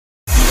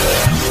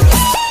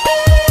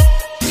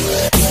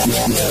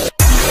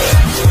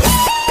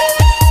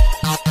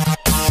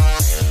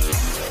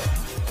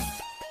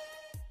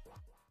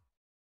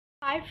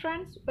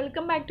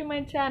Welcome back to my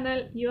channel,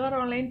 your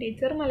online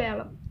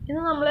Teacher-Malayalam.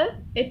 ഇന്ന് നമ്മൾ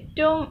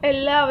ഏറ്റവും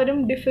എല്ലാവരും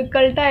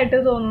ഡിഫിക്കൽട്ട് ആയിട്ട്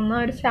തോന്നുന്ന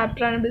ഒരു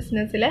ചാപ്റ്ററാണ്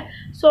ബിസിനസ്സിലെ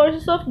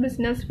സോഴ്സസ് ഓഫ്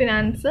ബിസിനസ്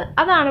ഫിനാൻസ്.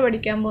 അതാണ്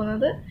പഠിക്കാൻ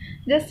പോകുന്നത്.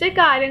 ജസ്റ്റ്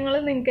കാര്യങ്ങൾ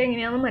നിങ്ങൾക്ക്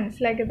എങ്ങനെയാണെന്ന്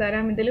മനസ്സിലാക്കി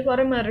തരാം. ഇതിൽ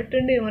കുറേ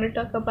മെറിറ്റും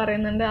ഡിമെറിറ്റും ഒക്കെ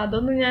പറയുന്നുണ്ട്.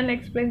 അതൊന്നും ഞാൻ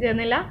എക്സ്പ്ലെയിൻ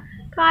ചെയ്യുന്നില്ല.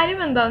 കാര്യം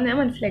എന്താണെന്ന് ഞാൻ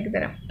മനസ്സിലാക്കി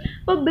തരാം.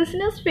 അപ്പോൾ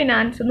ബിസിനസ്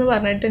ഫിനാൻസ് എന്ന്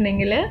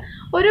പറഞ്ഞിട്ടുണ്ടെങ്കിൽ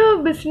ഒരു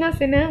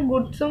ബിസിനസ്സിന്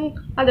ഗുഡ്സും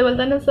അതുപോലെ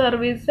തന്നെ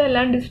സർവീസും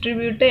എല്ലാം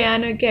ഡിസ്ട്രിബ്യൂട്ട്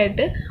ചെയ്യാനൊക്കെ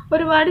ആയിട്ട്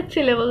ഒരുപാട്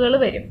ചിലവുകൾ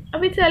വരും.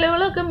 അപ്പോൾ ഈ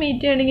ചിലവുകളൊക്കെ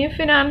മീറ്റ് ചെയ്യണമെങ്കിൽ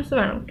ഫിനാൻസ്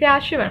വേണം,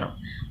 ക്യാഷ് വേണം.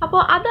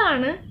 അപ്പോൾ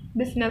അതാണ്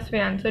ബിസിനസ്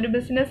ഫിനാൻസ്. ഒരു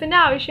ബിസിനസ്സിൻ്റെ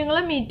ആവശ്യങ്ങൾ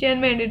മീറ്റ് ചെയ്യാൻ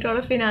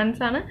വേണ്ടിയിട്ടുള്ള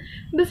ഫിനാൻസാണ്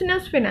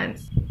ബിസിനസ്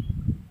ഫിനാൻസ്.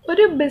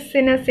 ഒരു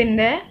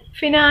ബിസിനസ്സിൻ്റെ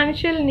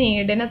ഫിനാൻഷ്യൽ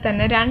നീഡിനെ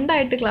തന്നെ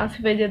രണ്ടായിട്ട്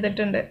ക്ലാസിഫൈ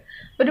ചെയ്തിട്ടുണ്ട്.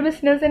 ഒരു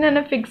ബിസിനസ്സിന്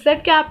തന്നെ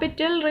ഫിക്സഡ്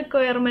ക്യാപിറ്റൽ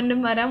റിക്വയർമെൻറ്റും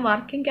വരാം,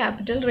 വർക്കിംഗ്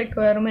ക്യാപിറ്റൽ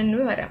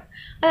റിക്വയർമെൻറ്റും വരാം.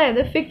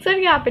 അതായത്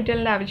ഫിക്സഡ്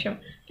ക്യാപിറ്റലിൻ്റെ ആവശ്യം.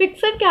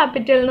 ഫിക്സഡ്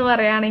ക്യാപിറ്റൽ എന്ന്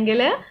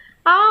പറയുകയാണെങ്കിൽ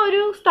ആ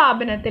ഒരു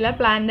സ്ഥാപനത്തിലെ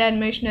plant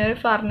and machinery,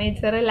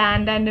 furniture,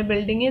 land and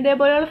building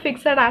ഇതേപോലെയുള്ള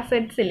ഫിക്സഡ്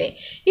അസറ്റ്സ് ഇല്ലേ,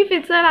 ഈ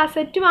ഫിക്സഡ്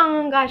അസറ്റ്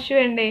വാങ്ങാൻ കാശ്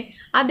വേണ്ടേ,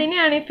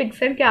 അതിനെയാണ് ഈ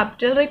ഫിക്സഡ്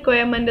ക്യാപിറ്റൽ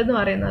റിക്വയർമെൻറ്റ് എന്ന്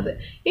പറയുന്നത്.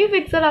 ഈ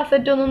ഫിക്സഡ്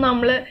അസറ്റ് ഒന്നും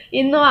നമ്മൾ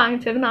ഇന്ന്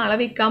വാങ്ങിച്ചിട്ട് നാളെ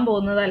വിൽക്കാൻ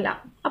പോകുന്നതല്ല.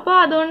 അപ്പോൾ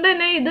അതുകൊണ്ട്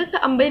തന്നെ ഇത്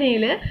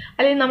കമ്പനിയിൽ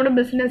അല്ലെങ്കിൽ നമ്മുടെ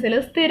ബിസിനസ്സിൽ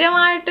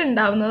സ്ഥിരമായിട്ട്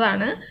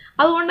ഉണ്ടാവുന്നതാണ്.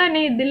 അതുകൊണ്ട്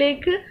തന്നെ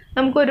ഇതിലേക്ക്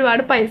നമുക്ക്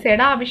ഒരുപാട്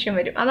പൈസയുടെ ആവശ്യം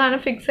വരും. അതാണ്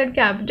fixed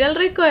capital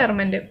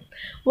requirement.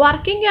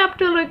 Working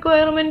capital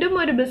റിക്വയർമെൻറ്റും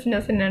ഒരു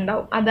ബിസിനസ്സിന്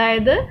ഉണ്ടാവും.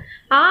 അതായത്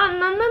ആ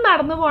അന്നന്ന്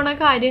നടന്നു പോണ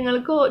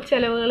കാര്യങ്ങൾക്ക്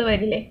ചിലവുകൾ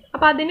വരില്ലേ,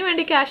 അപ്പോൾ അതിനു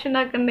വേണ്ടി ക്യാഷ്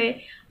ഉണ്ടാക്കണ്ടേ.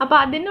 അപ്പോൾ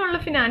അതിനുള്ള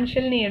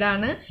ഫിനാൻഷ്യൽ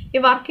നീഡാണ്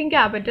ഈ വർക്കിംഗ്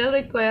ക്യാപിറ്റൽ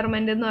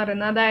റിക്വയർമെൻറ്റ് എന്ന്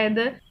പറയുന്നത്.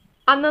 അതായത്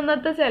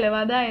അന്നന്നത്തെ ചിലവ്,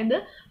 അതായത്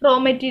റോ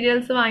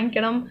മെറ്റീരിയൽസ്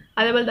വാങ്ങിക്കണം,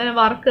 അതേപോലെ തന്നെ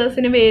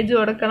വർക്കേഴ്സിന് വേജ്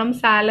കൊടുക്കണം,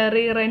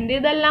 സാലറി, റെൻറ്റ്,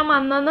 ഇതെല്ലാം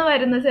അന്നന്ന്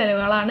വരുന്ന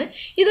ചിലവുകളാണ്.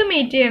 ഇത്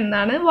മീറ്റ്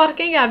ചെയ്യുന്നതാണ്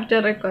വർക്കിംഗ് ക്യാപിറ്റൽ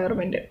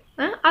റിക്വയർമെൻറ്റ്.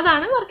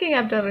 അതാണ് വർക്കിംഗ്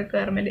ക്യാപിറ്റൽ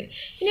റിക്വയർമെൻറ്റ്.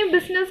 ഇനി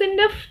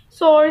ബിസിനസ്സിൻ്റെ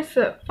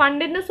സോഴ്സ്,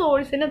 ഫണ്ടിൻ്റെ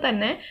സോഴ്സിനെ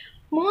തന്നെ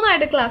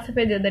മൂന്നായിട്ട്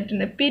ക്ലാസിഫൈ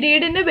ചെയ്തിട്ടുണ്ട്.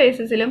 പീരീഡിൻ്റെ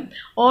ബേസിസിലും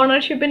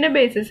ഓണർഷിപ്പിൻ്റെ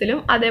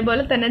ബേസിസിലും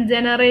അതേപോലെ തന്നെ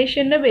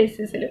ജനറേഷൻ്റെ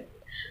ബേസിസിലും.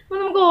 അപ്പോൾ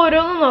നമുക്ക്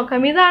ഓരോന്നും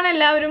നോക്കാം. ഇതാണ്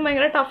എല്ലാവരും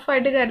ഭയങ്കര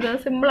ടഫായിട്ട്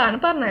കരുതുന്നത്. സിമ്പിളാണ്,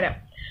 പറഞ്ഞുതരാം.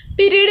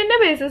 പീരീഡിൻ്റെ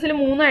ബേസിസിൽ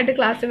മൂന്നായിട്ട്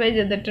ക്ലാസിഫൈ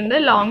ചെയ്തിട്ടുണ്ട്.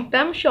 Long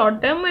term, short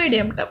term,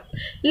 medium term.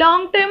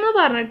 Long term എന്ന്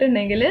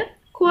പറഞ്ഞിട്ടുണ്ടെങ്കിൽ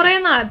കുറേ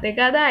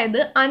നാളത്തേക്ക്, അതായത്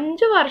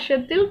 5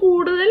 വർഷത്തിൽ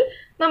കൂടുതൽ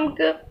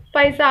നമുക്ക്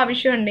പൈസ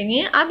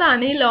ആവശ്യമുണ്ടെങ്കിൽ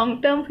അതാണ് ഈ ലോങ്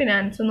ടേം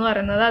ഫിനാൻസ് എന്ന്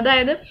പറയുന്നത്.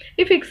 അതായത്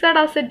ഈ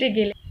ഫിക്സഡ്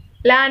അസറ്റൊക്കെ ഇല്ലേ,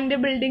 land,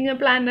 building,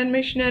 plant and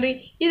machinery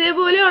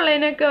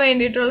ഇതേപോലെയുള്ളതിനൊക്കെ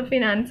വേണ്ടിയിട്ടുള്ള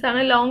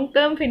ഫിനാൻസാണ് long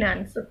term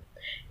finance.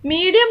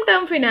 Medium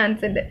term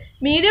finance ഉണ്ട്.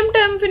 മീഡിയം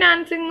ടേം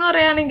ഫിനാൻസിങ് എന്ന്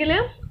പറയുകയാണെങ്കിൽ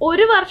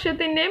 1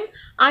 വർഷത്തിൻ്റെയും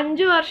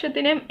 5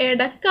 വർഷത്തിൻ്റെയും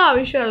ഇടയ്ക്ക്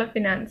ആവശ്യമുള്ള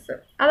ഫിനാൻസ്,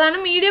 അതാണ്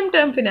മീഡിയം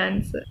ടേം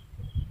ഫിനാൻസ്.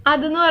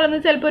 അതെന്ന്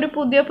പറയുന്നത് ചിലപ്പോൾ ഒരു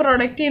പുതിയ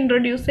പ്രോഡക്റ്റ്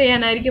ഇൻട്രൊഡ്യൂസ്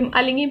ചെയ്യാനായിരിക്കും,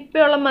 അല്ലെങ്കിൽ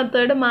ഇപ്പോഴുള്ള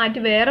മെത്തേഡ് മാറ്റി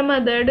വേറെ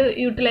മെത്തേഡ്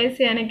യൂട്ടിലൈസ്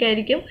ചെയ്യാനൊക്കെ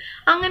ആയിരിക്കും.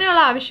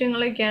 അങ്ങനെയുള്ള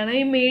ആവശ്യങ്ങളൊക്കെയാണ്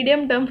ഈ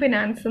മീഡിയം ടേം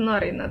ഫിനാൻസ് എന്ന്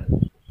പറയുന്നത്.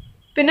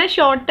 പിന്നെ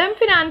ഷോർട്ട് ടേം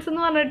ഫിനാൻസ്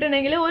എന്ന്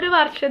പറഞ്ഞിട്ടുണ്ടെങ്കിൽ 1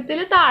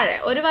 വർഷത്തിൽ താഴെ,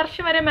 1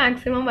 വർഷം വരെ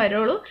മാക്സിമം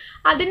വരുള്ളൂ,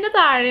 അതിൻ്റെ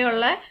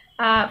താഴെയുള്ള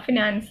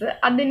ഫിനാൻസ്,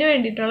 അതിന്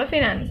വേണ്ടിയിട്ടുള്ള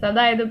ഫിനാൻസ്.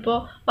 അതായത് ഇപ്പോൾ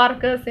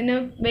വർക്കേഴ്സിന്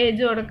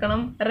വേജ്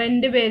കൊടുക്കണം,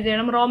 റെൻറ്റ് പേ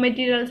ചെയ്യണം, റോ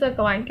മെറ്റീരിയൽസ്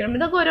ഒക്കെ വാങ്ങിക്കണം,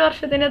 ഇതൊക്കെ 1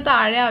 വർഷത്തിന്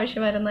താഴെ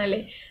ആവശ്യം വരുന്നതല്ലേ.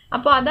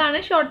 അപ്പോൾ അതാണ്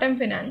ഷോർട്ട് ടേം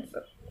ഫിനാൻസ്.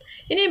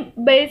 ഇനി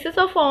ബേസിസ്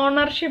ഓഫ്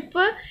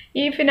ഓണർഷിപ്പ്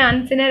ഈ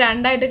ഫിനാൻസിനെ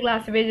രണ്ടായിട്ട്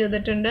ക്ലാസിഫൈ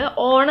ചെയ്തിട്ടുണ്ട്.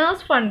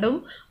 ഓണേഴ്സ് ഫണ്ടും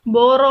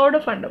ബോറോഡ്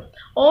ഫണ്ടും.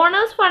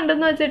 ഓണേഴ്സ് ഫണ്ട്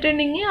എന്ന്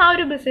വെച്ചിട്ടുണ്ടെങ്കിൽ ആ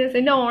ഒരു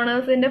ബിസിനസ്സിൻ്റെ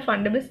ഓണേഴ്സിൻ്റെ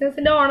ഫണ്ട്.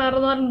 ബിസിനസ്സിൻ്റെ ഓണർ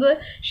എന്ന് പറയുന്നത്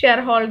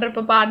ഷെയർ ഹോൾഡർ,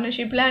 ഇപ്പോൾ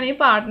പാർട്ട്ണർഷിപ്പിലാണെങ്കിൽ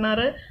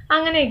പാർട്ട്ണർ,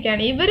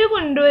 അങ്ങനെയൊക്കെയാണ്. ഇവർ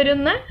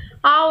കൊണ്ടുവരുന്ന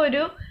ആ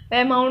ഒരു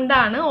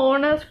എമൗണ്ടാണ്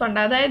ഓണേഴ്സ് ഫണ്ട്.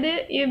 അതായത്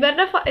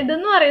ഇവരുടെ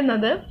ഇതെന്ന്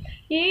പറയുന്നത്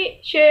ഈ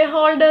ഷെയർ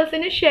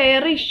ഹോൾഡേഴ്സിന്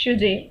ഷെയർ ഇഷ്യൂ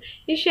ചെയ്യും.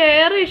 ഈ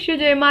ഷെയർ ഇഷ്യൂ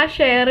ചെയ്യുമ്പോൾ ആ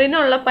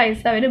ഷെയറിനുള്ള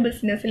പൈസ അവർ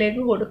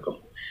ബിസിനസ്സിലേക്ക് കൊടുക്കും.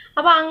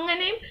 അപ്പോൾ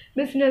അങ്ങനെയും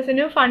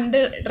ബിസിനസ്സിന് ഫണ്ട്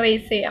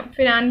റേസ് ചെയ്യാം,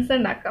 ഫിനാൻസ്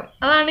ഉണ്ടാക്കാം.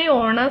 അതാണ് ഈ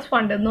ഓണേഴ്സ്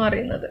ഫണ്ട് എന്ന്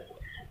പറയുന്നത്.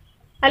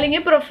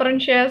 അല്ലെങ്കിൽ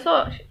preference ഷെയർസോ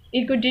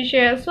equity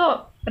ഷെയർസോ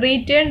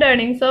retained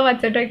ഏർണിങ്സോ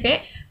വച്ചിട്ടൊക്കെ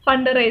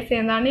fund raise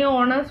ചെയ്യുന്നതാണ് ഈ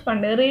ഓണേഴ്സ്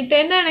ഫണ്ട്.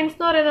 റീറ്റെയിൻഡ് ഏർണിങ്സ്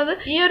എന്ന് പറയുന്നത്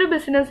ഈ ഒരു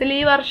ബിസിനസ്സിൽ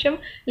ഈ വർഷം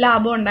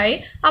ലാഭം ഉണ്ടായി,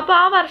 അപ്പോൾ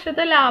ആ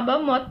വർഷത്തെ ലാഭം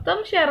മൊത്തം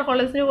ഷെയർ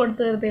ഹോൾഡേഴ്സിന്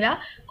കൊടുത്തു തീർത്തില്ല,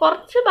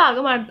 കുറച്ച്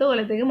ഭാഗം അടുത്ത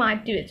കൊല്ലത്തേക്ക്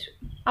മാറ്റി വെച്ചു.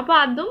 അപ്പോൾ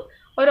അതും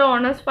ഒരു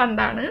ഓണേഴ്സ്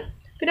ഫണ്ടാണ്.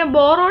 പിന്നെ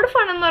ബോറോഡ്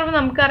ഫണ്ട് എന്ന് പറയുമ്പോൾ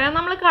നമുക്കറിയാം,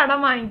 നമ്മൾ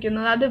കടം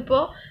വാങ്ങിക്കുന്നത്.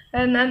 അതിപ്പോൾ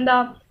എന്താ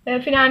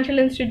ഫിനാൻഷ്യൽ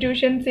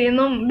ഇൻസ്റ്റിറ്റ്യൂഷൻസിൽ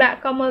നിന്നും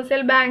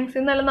കമേഴ്സ്യൽ ബാങ്ക്സിൽ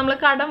നിന്നെല്ലാം നമ്മൾ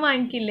കടം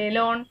വാങ്ങിക്കില്ലേ,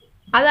 ലോൺ,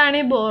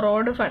 അതാണ് ഈ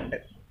ബോറോഡ് ഫണ്ട്.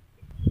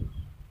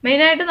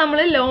 മെയിനായിട്ട്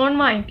നമ്മൾ ലോൺ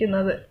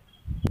വാങ്ങിക്കുന്നത്.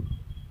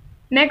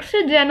 നെക്സ്റ്റ്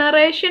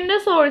ജനറേഷൻ്റെ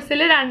സോഴ്സിൽ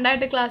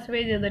രണ്ടായിട്ട്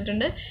ക്ലാസിഫൈ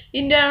ചെയ്തിട്ടുണ്ട്.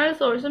 ഇൻറ്റേർണൽ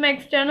സോഴ്സും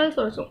എക്സ്റ്റേണൽ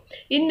സോഴ്സും.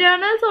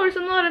 ഇൻറ്റേർണൽ സോഴ്സ്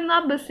എന്ന് പറയുന്നത്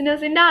ആ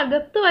ബിസിനസ്സിൻ്റെ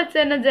അകത്ത് വെച്ച്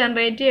തന്നെ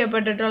ജനറേറ്റ്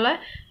ചെയ്യപ്പെട്ടിട്ടുള്ള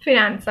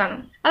ഫിനാൻസാണ്.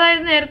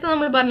 അതായത് നേരത്തെ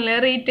നമ്മൾ പറഞ്ഞില്ലേ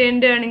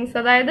റീറ്റെയിൻഡ് ഏർണിങ്സ്,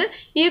 അതായത്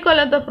ഈ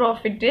കൊല്ലത്തെ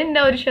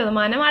പ്രോഫിറ്റിൻ്റെ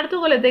 1% അടുത്ത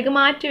കൊല്ലത്തേക്ക്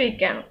മാറ്റി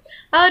വയ്ക്കുകയാണ്.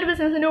 ആ ഒരു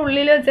ബിസിനസ്സിൻ്റെ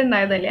ഉള്ളിൽ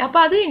വെച്ചുണ്ടായതല്ലേ,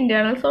 അപ്പോൾ അത്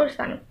ഇൻറ്റേർണൽ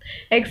സോഴ്സാണ്.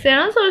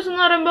 എക്സ്റ്റേണൽ സോഴ്സ്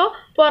എന്ന് പറയുമ്പോൾ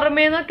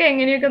പുറമേ നിന്നൊക്കെ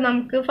എങ്ങനെയൊക്കെ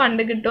നമുക്ക്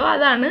ഫണ്ട് കിട്ടുമോ,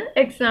 അതാണ്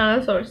എക്സ്റ്റേണൽ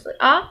സോഴ്സ്.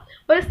 ആ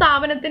ഒരു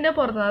സ്ഥാപനത്തിൻ്റെ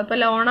പുറത്തുനിന്ന്, ഇപ്പോൾ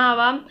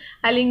ലോണാവാം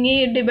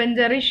അല്ലെങ്കിൽ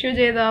ഡിബഞ്ചർ ഇഷ്യൂ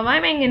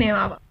ചെയ്താവാം, എങ്ങനെയും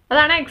ആവാം,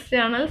 അതാണ്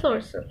എക്സ്റ്റേണൽ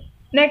സോഴ്സ്.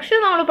 നെക്സ്റ്റ്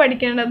നമ്മൾ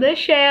പഠിക്കേണ്ടത്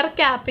ഷെയർ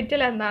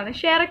ക്യാപിറ്റൽ എന്താണ്.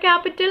 ഷെയർ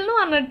ക്യാപിറ്റൽ എന്ന്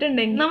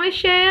പറഞ്ഞിട്ടുണ്ടെങ്കിൽ നമ്മൾ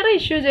ഷെയർ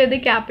ഇഷ്യൂ ചെയ്ത്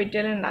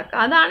ക്യാപിറ്റൽ ഉണ്ടാക്കുക,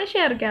 അതാണ്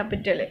ഷെയർ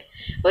ക്യാപിറ്റൽ.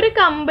 ഒരു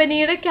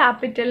കമ്പനിയുടെ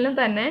ക്യാപിറ്റലിന്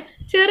തന്നെ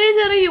ചെറിയ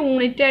ചെറിയ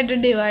യൂണിറ്റ് ആയിട്ട്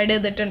ഡിവൈഡ്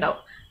ചെയ്തിട്ടുണ്ടാവും.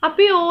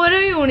 അപ്പോൾ ഈ ഓരോ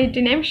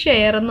യൂണിറ്റിനെയും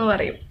ഷെയർ എന്ന്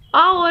പറയും.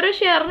 ആ ഓരോ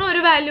ഷെയറിനും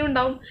ഒരു വാല്യൂ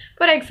ഉണ്ടാവും.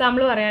 ഫോർ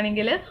എക്സാമ്പിൾ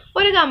പറയുകയാണെങ്കിൽ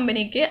ഒരു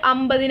കമ്പനിക്ക്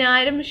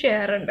 50,000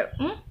 ഷെയർ ഉണ്ട്.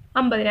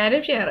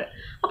 50,000 ഷെയർ.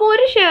 അപ്പോൾ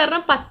ഒരു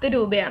ഷെയറിന് 10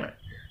 രൂപയാണ്.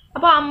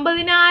 അപ്പോൾ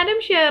 50,000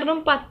 ഷെയറിനും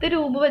 10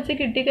 രൂപ വെച്ച്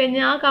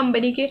കിട്ടിക്കഴിഞ്ഞാൽ ആ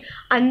കമ്പനിക്ക്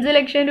 5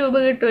 ലക്ഷം രൂപ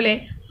കിട്ടൂലേ.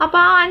 അപ്പോൾ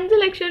ആ 5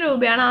 ലക്ഷം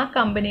രൂപയാണ് ആ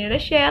കമ്പനിയുടെ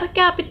ഷെയർ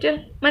ക്യാപിറ്റൽ.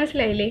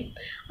 മനസ്സിലായില്ലേ?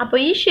 അപ്പോൾ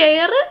ഈ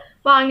ഷെയർ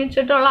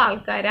വാങ്ങിച്ചിട്ടുള്ള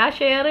ആൾക്കാർ, ആ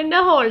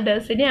ഷെയറിൻ്റെ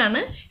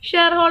ഹോൾഡേഴ്സിനെയാണ്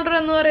ഷെയർ ഹോൾഡർ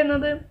എന്ന്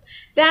പറയുന്നത്.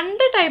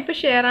 2 ടൈപ്പ്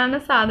ഷെയറാണ്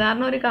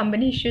സാധാരണ ഒരു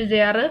കമ്പനി ഇഷ്യൂ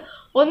ചെയ്യാറ്.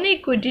 ഒന്ന്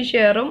ഇക്വിറ്റി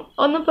ഷെയറും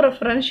ഒന്ന്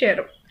പ്രിഫറൻസ്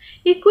ഷെയറും.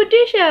 ഇക്വിറ്റി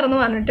ഷെയർ എന്ന്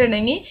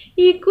പറഞ്ഞിട്ടുണ്ടെങ്കിൽ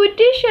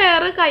ഇക്വിറ്റി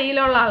ഷെയർ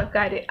കയ്യിലുള്ള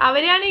ആൾക്കാർ,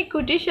 അവരെയാണ്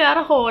ഇക്വിറ്റി ഷെയർ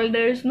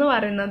ഹോൾഡേഴ്സ് എന്ന്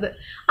പറയുന്നത്.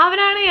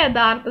 അവരാണ്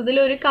യഥാർത്ഥത്തിൽ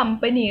ഒരു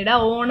കമ്പനിയുടെ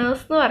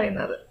ഓണേഴ്സ് എന്ന്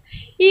പറയുന്നത്.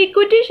 ഈ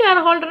ഇക്വിറ്റി ഷെയർ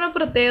ഹോൾഡറിൻ്റെ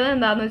പ്രത്യേകത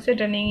എന്താണെന്ന്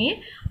വെച്ചിട്ടുണ്ടെങ്കിൽ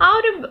ആ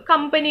ഒരു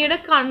കമ്പനിയുടെ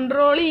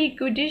കൺട്രോൾ ഈ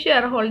equity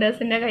share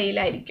ഹോൾഡേഴ്സിൻ്റെ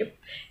കയ്യിലായിരിക്കും.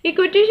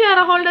 Equity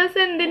share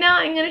holders എന്തിനാ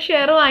ഇങ്ങനെ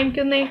ഷെയർ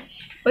വാങ്ങിക്കുന്നേ?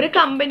 ഒരു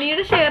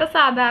കമ്പനിയുടെ ഷെയർ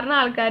സാധാരണ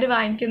ആൾക്കാർ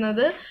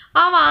വാങ്ങിക്കുന്നത്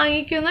ആ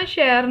വാങ്ങിക്കുന്ന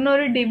ഷെയറിന്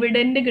ഒരു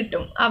ഡിവിഡൻഡ്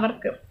കിട്ടും.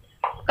 അവർക്ക്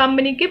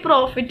കമ്പനിക്ക്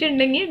പ്രോഫിറ്റ്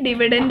ഉണ്ടെങ്കിൽ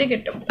ഡിവിഡൻഡ്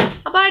കിട്ടും.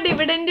 അപ്പോൾ ആ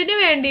ഡിവിഡൻഡിന്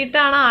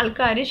വേണ്ടിയിട്ടാണ്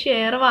ആൾക്കാർ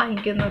ഷെയർ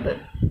വാങ്ങിക്കുന്നത്.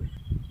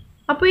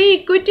 അപ്പോൾ ഈ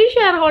ഇക്വിറ്റി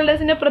ഷെയർ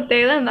ഹോൾഡേഴ്സിൻ്റെ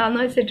പ്രത്യേകത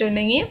എന്താണെന്ന്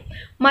വെച്ചിട്ടുണ്ടെങ്കിൽ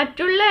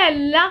മറ്റുള്ള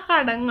എല്ലാ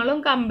കടങ്ങളും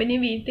കമ്പനി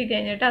വീട്ടി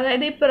കഴിഞ്ഞിട്ട്,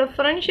 അതായത് ഈ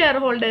പ്രിഫറൻസ് ഷെയർ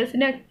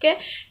ഹോൾഡേഴ്സിനൊക്കെ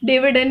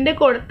ഡിവിഡൻഡ്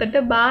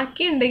കൊടുത്തിട്ട്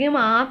ബാക്കി ഉണ്ടെങ്കിൽ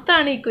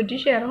മാത്രമാണ് ഇക്വിറ്റി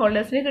ഷെയർ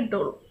ഹോൾഡേഴ്സിന്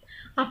കിട്ടുള്ളൂ.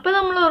 അപ്പോൾ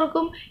നമ്മൾ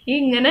ഓർക്കും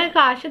ഇങ്ങനെ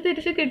കാശ്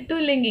തിരിച്ച്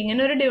കിട്ടൂല്ലെങ്കിൽ,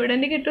 ഇങ്ങനെ ഒരു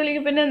ഡിവിഡൻഡ്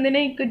കിട്ടൂല്ലെങ്കിൽ പിന്നെ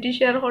എന്തിനാ ഇക്വിറ്റി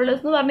ഷെയർ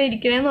ഹോൾഡേഴ്സ് എന്ന്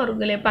പറഞ്ഞിരിക്കണേന്ന്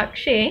ഓർക്കില്ലേ.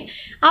 പക്ഷേ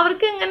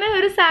അവർക്ക് ഇങ്ങനെ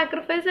ഒരു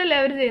സാക്രിഫൈസ് അല്ലേ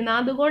അവർ ചെയ്യുന്നത്.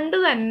 അതുകൊണ്ട്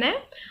തന്നെ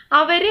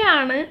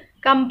അവരെയാണ്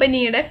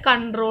കമ്പനിയുടെ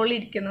കൺട്രോൾ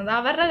ഇരിക്കുന്നത്,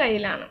 അവരുടെ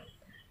കയ്യിലാണ്.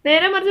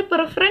 നേരെ മറിച്ച്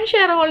പ്രിഫറൻസ്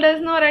ഷെയർ ഹോൾഡേഴ്സ്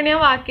എന്ന് പറയുന്ന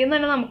ആ വാക്കിൽ നിന്ന്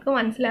തന്നെ നമുക്ക്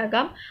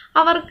മനസ്സിലാക്കാം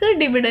അവർക്ക്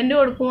ഡിവിഡൻഡ്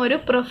കൊടുക്കുമ്പോൾ ഒരു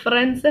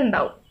പ്രിഫറൻസ്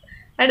ഉണ്ടാവും.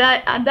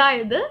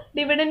 അതായത്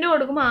ഡിവിഡൻഡ്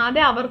കൊടുക്കുമ്പോൾ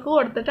ആദ്യം അവർക്ക്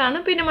കൊടുത്തിട്ടാണ്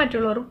പിന്നെ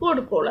മറ്റുള്ളവർക്ക്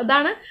കൊടുക്കുകയുള്ളൂ.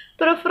 അതാണ്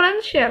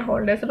പ്രിഫറൻസ് ഷെയർ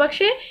ഹോൾഡേഴ്സ്.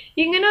 പക്ഷേ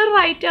ഇങ്ങനെ ഒരു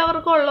റൈറ്റ്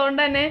അവർക്ക്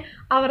ഉള്ളതുകൊണ്ട് തന്നെ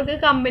അവർക്ക്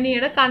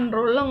കമ്പനിയുടെ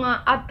കൺട്രോളിലൊന്നും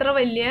അത്ര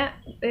വലിയ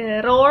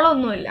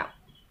റോളൊന്നുമില്ല.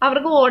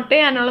 അവർക്ക് വോട്ട്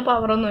ചെയ്യാനുള്ള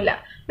പവറൊന്നുമില്ല.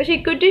 പക്ഷേ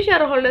ഇക്വിറ്റി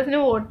ഷെയർ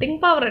ഹോൾഡേഴ്സിന് വോട്ടിംഗ്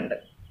പവർ ഉണ്ട്.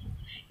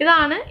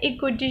 ഇതാണ്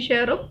ഇക്വിറ്റി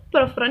ഷെയറും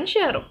പ്രിഫറൻസ്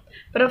ഷെയറും.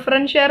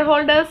 പ്രിഫറൻസ് ഷെയർ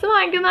ഹോൾഡേഴ്സ്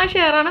വാങ്ങിക്കുന്ന ആ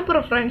ഷെയറാണ്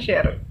പ്രിഫറൻസ്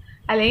ഷെയർ.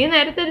 അല്ലെങ്കിൽ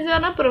നേരെ തിരിച്ച്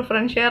പറഞ്ഞാൽ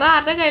പ്രിഫറൻസ് ഷെയർ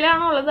ആരുടെ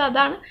കയ്യിലാണോ ഉള്ളത്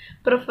അതാണ്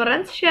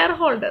പ്രിഫറൻസ് ഷെയർ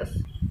ഹോൾഡേഴ്സ്.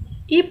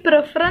 ഈ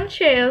പ്രിഫറൻസ്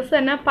ഷെയർസ്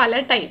തന്നെ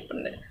പല ടൈപ്പ്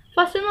ഉണ്ട്.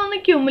 ഫസ്റ്റ് ഒന്ന്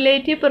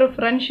cumulative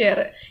preference share.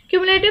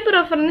 Cumulative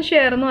preference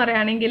share എന്ന്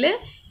പറയുകയാണെങ്കിൽ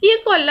ഈ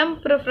കൊല്ലം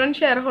പ്രിഫറൻസ്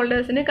ഷെയർ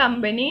ഹോൾഡേഴ്സിന്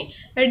കമ്പനി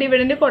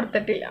ഡിവിഡൻഡ്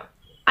കൊടുത്തിട്ടില്ല,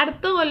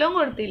 അടുത്ത കൊല്ലവും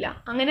കൊടുത്തില്ല.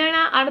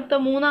 അങ്ങനെയാണ് അടുത്ത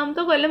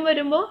 3ാമത്തെ കൊല്ലം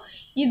വരുമ്പോൾ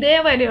ഇതേ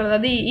വരെയുള്ളത്.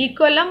 അത് ഈ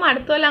കൊല്ലം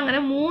അടുത്ത കൊല്ലം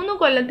അങ്ങനെ 3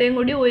 കൊല്ലത്തെയും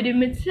കൂടി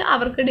ഒരുമിച്ച്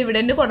അവർക്ക്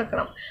ഡിവിഡൻഡ്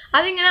കൊടുക്കണം.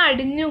 അതിങ്ങനെ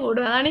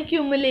അടിഞ്ഞുകൂടും. അതാണ്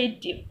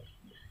ക്യുമുലേറ്റീവ്.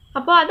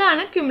 അപ്പോൾ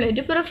അതാണ്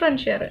cumulative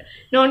preference share.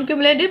 Non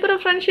cumulative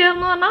preference share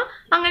എന്ന് പറഞ്ഞാൽ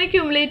അങ്ങനെ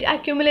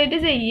അക്യുമുലേറ്റ്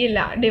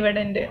ചെയ്യില്ല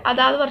ഡിവിഡൻഡ്,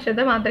 അതാത്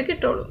വർഷത്തെ മാത്രമേ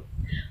കിട്ടുള്ളൂ.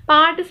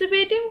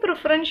 പാർട്ടിസിപ്പേറ്റിംഗ്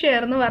പ്രിഫറൻസ്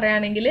ഷെയർ എന്ന്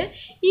പറയുകയാണെങ്കിൽ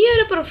ഈ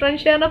ഒരു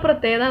പ്രിഫറൻസ് ഷെയറിൻ്റെ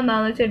പ്രത്യേകത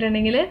എന്താണെന്ന്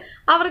വെച്ചിട്ടുണ്ടെങ്കിൽ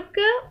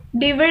അവർക്ക്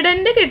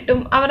ഡിവിഡൻഡ് കിട്ടും.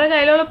 അവരുടെ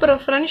കയ്യിലുള്ള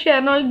പ്രിഫറൻസ്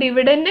ഷെയറിനുള്ള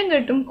ഡിവിഡൻഡും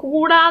കിട്ടും.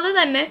 കൂടാതെ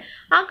തന്നെ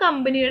ആ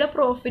കമ്പനിയുടെ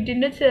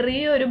പ്രോഫിറ്റിൻ്റെ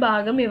ചെറിയൊരു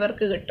ഭാഗം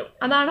ഇവർക്ക് കിട്ടും.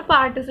 അതാണ്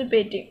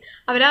പാർട്ടിസിപ്പേറ്റിംഗ്.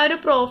 അവർ ആ ഒരു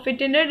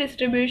പ്രോഫിറ്റിൻ്റെ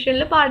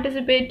ഡിസ്ട്രിബ്യൂഷനിൽ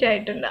പാർട്ടിസിപ്പേറ്റ്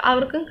ആയിട്ടുണ്ട്,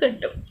 അവർക്കും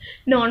കിട്ടും.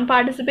 നോൺ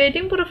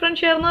പാർട്ടിസിപ്പേറ്റിംഗ്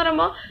പ്രിഫറൻസ് ഷെയർ എന്ന്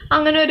പറയുമ്പോൾ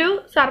അങ്ങനെ ഒരു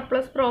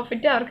സർപ്ലസ്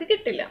പ്രോഫിറ്റ് അവർക്ക്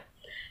കിട്ടില്ല.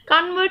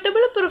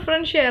 കൺവേർട്ടബിൾ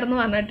പ്രിഫറൻസ് ഷെയർ എന്ന്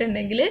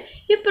പറഞ്ഞിട്ടുണ്ടെങ്കിൽ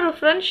ഈ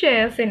പ്രിഫറൻസ്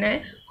ഷെയർസിനെ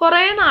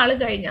കുറേ നാൾ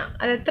കഴിഞ്ഞാൽ,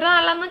 അത് എത്ര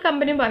നാളെന്ന്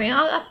കമ്പനി പറയും,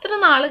 അത്ര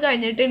നാൾ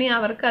കഴിഞ്ഞിട്ടുണ്ടെങ്കിൽ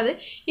അവർക്കത്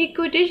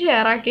ഇക്വിറ്റി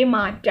ഷെയറാക്കി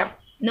മാറ്റാം.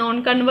 നോൺ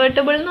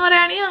കൺവേർട്ടബിൾ എന്ന്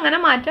പറയുകയാണെങ്കിൽ അങ്ങനെ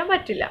മാറ്റാൻ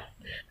പറ്റില്ല.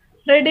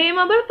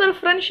 റിഡീമബിൾ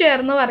പ്രിഫറൻസ് ഷെയർ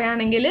എന്ന്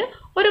പറയുകയാണെങ്കിൽ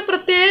ഒരു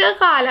പ്രത്യേക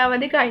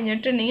കാലാവധി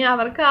കഴിഞ്ഞിട്ടുണ്ടെങ്കിൽ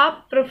അവർക്ക് ആ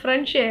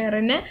പ്രിഫറൻസ്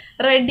ഷെയറിനെ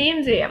റെഡീം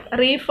ചെയ്യാം,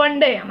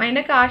 റീഫണ്ട് ചെയ്യാം.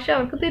 അതിൻ്റെ കാശ്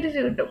അവർക്ക്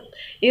തിരിച്ചു കിട്ടും.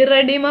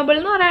 ഇറഡീമബിൾ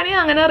എന്ന്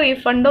പറയുകയാണെങ്കിൽ അങ്ങനെ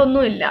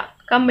റീഫണ്ടൊന്നുമില്ല.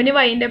 കമ്പനി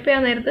വൈൻഡപ്പ്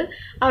ചെയ്യാൻ നേരത്ത്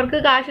അവർക്ക്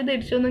കാശ്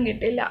തിരിച്ചൊന്നും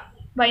കിട്ടില്ല.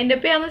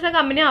 വൈൻഡപ്പ് ചെയ്യാന്ന് വെച്ചാൽ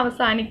കമ്പനി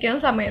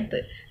അവസാനിക്കുന്ന സമയത്ത്,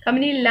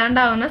 കമ്പനി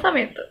ഇല്ലാണ്ടാവുന്ന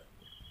സമയത്ത്.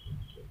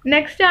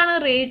 നെക്സ്റ്റ് ആണ്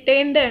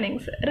റീറ്റെയിൻഡ്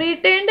ഏർണിങ്സ്.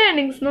 റീറ്റെയിൻഡ്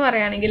ഏർണിങ്സ് എന്ന്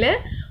പറയുകയാണെങ്കിൽ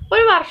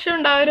ഒരു വർഷം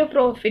ഉണ്ടായ ഒരു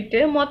പ്രോഫിറ്റ്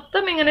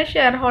മൊത്തം ഇങ്ങനെ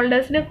ഷെയർ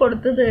ഹോൾഡേഴ്സിന്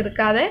കൊടുത്ത്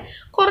തീർക്കാതെ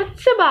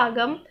കുറച്ച്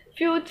ഭാഗം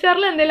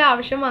ഫ്യൂച്ചറിൽ എന്തെങ്കിലും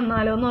ആവശ്യം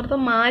വന്നാലോ എന്ന് ഓർത്ത്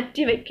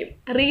മാറ്റി വയ്ക്കും,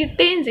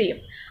 റീറ്റെയിൻ ചെയ്യും.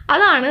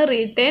 അതാണ്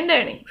റീറ്റെയിൻഡ്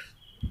ഏർണിങ്സ്.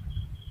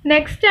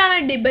 നെക്സ്റ്റ് ആണ്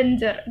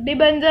ഡിബഞ്ചർ.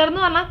 ഡിബഞ്ചർ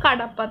എന്ന് പറഞ്ഞാൽ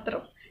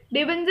കടപ്പത്രം.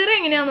 ഡിബഞ്ചർ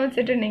എങ്ങനെയാണെന്ന്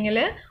വെച്ചിട്ടുണ്ടെങ്കിൽ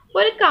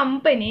ഒരു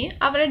കമ്പനി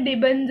അവരുടെ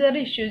ഡിബഞ്ചർ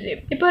ഇഷ്യൂ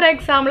ചെയ്യും. ഇപ്പോൾ ഒരു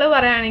എക്സാമ്പിൾ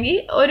പറയുകയാണെങ്കിൽ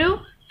ഒരു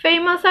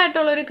ഫേമസ്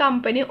ആയിട്ടുള്ള ഒരു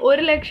കമ്പനി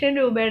 1 ലക്ഷം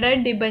രൂപയുടെ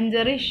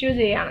ഡിബഞ്ചർ ഇഷ്യൂ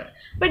ചെയ്യാണ്.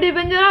 അപ്പോൾ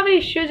ഡിബഞ്ചർ അവർ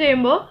ഇഷ്യൂ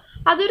ചെയ്യുമ്പോൾ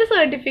അതൊരു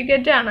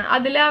സർട്ടിഫിക്കറ്റ് ആണ്.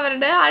 അതിൽ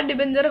അവരുടെ ആ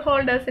ഡിബഞ്ചർ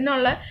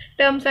ഹോൾഡേഴ്സിനുള്ള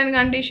ടേംസ് ആൻഡ്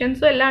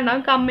കണ്ടീഷൻസും എല്ലാം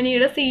ഉണ്ടാവും,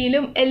 കമ്പനിയുടെ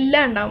സീലും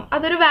എല്ലാം ഉണ്ടാവും.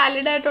 അതൊരു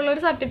വാലിഡ് ആയിട്ടുള്ള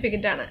ഒരു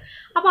സർട്ടിഫിക്കറ്റ് ആണ്.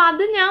 അപ്പോൾ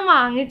അത് ഞാൻ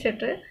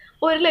വാങ്ങിച്ചിട്ട്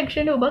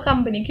 1,00,000 രൂപ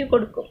കമ്പനിക്ക്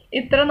കൊടുക്കും.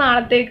 ഇത്ര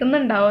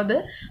നാളത്തേക്കുന്നുണ്ടാവും അത്.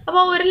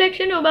 അപ്പോൾ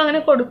 1,00,000 രൂപ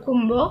അങ്ങനെ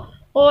കൊടുക്കുമ്പോൾ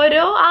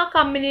ഓരോ ആ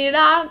കമ്പനിയുടെ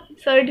ആ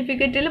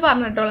സർട്ടിഫിക്കറ്റിൽ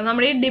പറഞ്ഞിട്ടുള്ള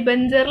നമ്മുടെ ഈ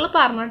ഡിബഞ്ചറിൽ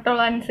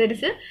പറഞ്ഞിട്ടുള്ള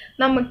അനുസരിച്ച്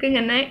നമുക്ക്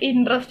ഇങ്ങനെ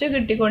ഇൻട്രസ്റ്റ്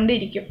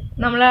കിട്ടിക്കൊണ്ടിരിക്കും.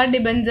 നമ്മൾ ആ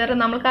ഡിബഞ്ചർ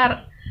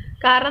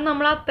കാരണം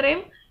നമ്മൾ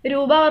അത്രയും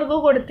രൂപ അവർക്ക്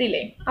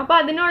കൊടുത്തില്ലേ, അപ്പോൾ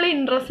അതിനുള്ള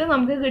ഇൻട്രസ്റ്റ്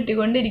നമുക്ക്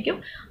കിട്ടിക്കൊണ്ടിരിക്കും.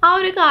 ആ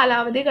ഒരു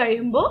കാലാവധി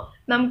കഴിയുമ്പോൾ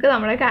നമുക്ക്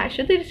നമ്മുടെ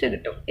ക്യാഷ് തിരിച്ചു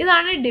കിട്ടും.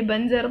 ഇതാണ്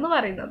ഡിബഞ്ചർ എന്ന്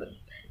പറയുന്നത്.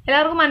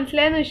 എല്ലാവർക്കും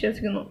മനസ്സിലായെന്ന്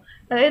വിശ്വസിക്കുന്നു.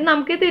 അതായത്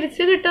നമുക്ക്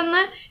തിരിച്ചു കിട്ടുന്ന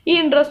ഈ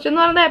ഇൻട്രസ്റ്റ്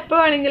എന്ന് പറയുന്നത് എപ്പോൾ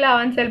വേണമെങ്കിലും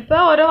ആവാം.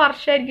 ചിലപ്പോൾ ഓരോ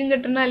വർഷമായിരിക്കും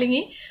കിട്ടുന്നത്,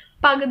 അല്ലെങ്കിൽ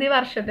പകുതി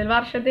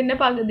വർഷത്തിൻ്റെ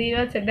പകുതി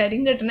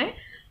വെച്ചിട്ടായിരിക്കും കിട്ടുന്നത്.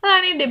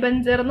 അതാണ് ഈ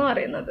ഡിബഞ്ചർ എന്ന്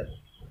പറയുന്നത്.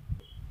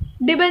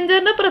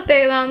 ഡിബഞ്ചറിൻ്റെ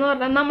പ്രത്യേകത എന്ന്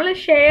പറഞ്ഞാൽ നമ്മൾ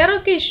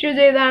ഷെയറൊക്കെ ഇഷ്യൂ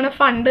ചെയ്താണ്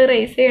ഫണ്ട്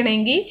റേസ്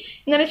ചെയ്യണമെങ്കിൽ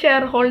ഇങ്ങനെ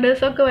ഷെയർ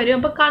ഹോൾഡേഴ്സൊക്കെ വരും.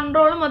 അപ്പോൾ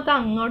കൺട്രോൾ മൊത്തം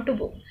അങ്ങോട്ട്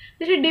പോകും.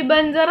 പക്ഷെ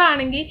ഡിബഞ്ചർ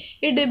ആണെങ്കിൽ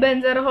ഈ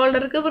ഡിബഞ്ചർ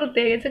ഹോൾഡർക്ക്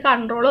പ്രത്യേകിച്ച്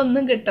കൺട്രോൾ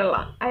ഒന്നും കിട്ടില്ല.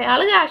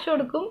 അയാൾ ക്യാഷ്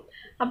കൊടുക്കും,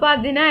 അപ്പോൾ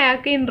അതിന്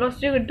അയാൾക്ക്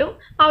ഇൻട്രസ്റ്റ് കിട്ടും.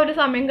 ആ ഒരു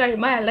സമയം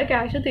കഴിയുമ്പോൾ അയാളുടെ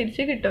ക്യാഷ്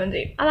തിരിച്ച് കിട്ടുകയും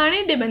ചെയ്യും. അതാണ്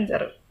ഈ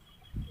ഡിബഞ്ചർ.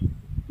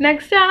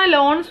 നെക്സ്റ്റ് ആണ്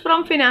ലോൺസ് ഫ്രം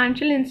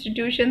ഫിനാൻഷ്യൽ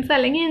ഇൻസ്റ്റിറ്റ്യൂഷൻസ്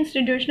അല്ലെങ്കിൽ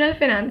ഇൻസ്റ്റിറ്റ്യൂഷണൽ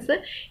ഫിനാൻസ്.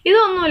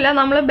 ഇതൊന്നുമില്ല,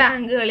 നമ്മൾ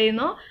ബാങ്കുകളിൽ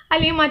നിന്നോ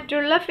അല്ലെങ്കിൽ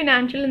മറ്റുള്ള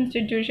ഫിനാൻഷ്യൽ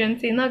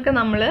ഇൻസ്റ്റിറ്റ്യൂഷൻസിൽ നിന്നൊക്കെ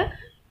നമ്മൾ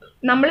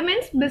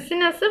മീൻസ്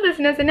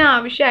ബിസിനസ്സിന്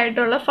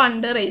ആവശ്യമായിട്ടുള്ള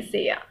ഫണ്ട് റേസ്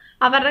ചെയ്യുക,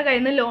 അവരുടെ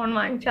കയ്യിൽ നിന്ന് ലോൺ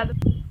വാങ്ങിച്ചത്.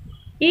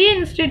 ഈ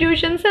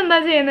ഇൻസ്റ്റിറ്റ്യൂഷൻസ് എന്താ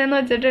ചെയ്യുന്നതെന്ന്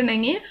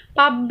വെച്ചിട്ടുണ്ടെങ്കിൽ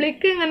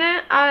പബ്ലിക് ഇങ്ങനെ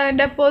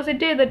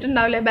ഡെപ്പോസിറ്റ്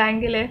ചെയ്തിട്ടുണ്ടാവില്ലേ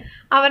ബാങ്കിൽ,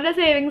 അവരുടെ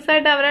സേവിങ്സ്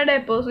ആയിട്ട് അവരെ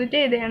ഡെപ്പോസിറ്റ്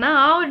ചെയ്താണ്.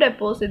 ആ ഒരു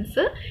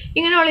ഡെപ്പോസിറ്റ്സ്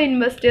ഇങ്ങനെയുള്ള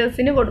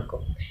ഇൻവെസ്റ്റേഴ്സിന്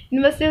കൊടുക്കും.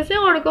 ഇൻവെസ്റ്റേഴ്സിന്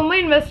കൊടുക്കുമ്പോൾ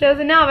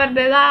ഇൻവെസ്റ്റേഴ്സിന്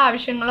അവരുടേതായ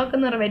ആവശ്യങ്ങളൊക്കെ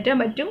നിറവേറ്റാൻ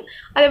പറ്റും.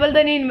 അതേപോലെ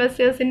തന്നെ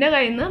ഇൻവെസ്റ്റേഴ്സിൻ്റെ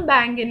കയ്യിൽ നിന്ന്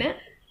ബാങ്കിന്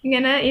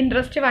ഇങ്ങനെ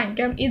ഇൻട്രസ്റ്റ്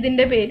വാങ്ങിക്കാം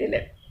ഇതിൻ്റെ പേരിൽ.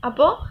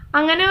 അപ്പോൾ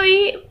അങ്ങനെ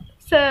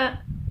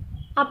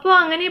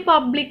ഈ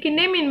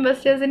പബ്ലിക്കിൻ്റെയും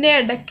ഇൻവെസ്റ്റേഴ്സിൻ്റെയും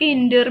ഇടയ്ക്ക്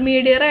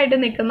ഇൻ്റർമീഡിയറ്റ് ആയിട്ട്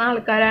നിൽക്കുന്ന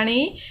ആൾക്കാരാണ്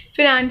ഈ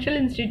ഫിനാൻഷ്യൽ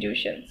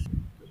ഇൻസ്റ്റിറ്റ്യൂഷൻസ്.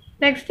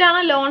 നെക്സ്റ്റ്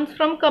ആണ് loans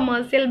from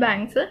commercial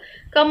banks.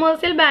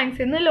 Commercial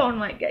ബാങ്ക്സിൽ നിന്ന് ലോൺ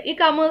വാങ്ങിക്കുക. ഈ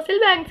കമേഴ്സ്യൽ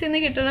ബാങ്ക്സിൽ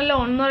നിന്ന് കിട്ടുന്ന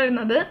ലോൺ എന്ന്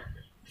പറയുന്നത്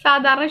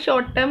സാധാരണ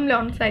ഷോർട്ട് ടേം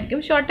ലോൺസ് ആയിരിക്കും,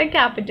 ഷോർട്ട് ടേം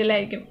ക്യാപിറ്റൽ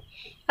ആയിരിക്കും.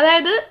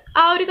 അതായത്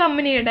ആ ഒരു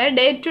കമ്പനിയുടെ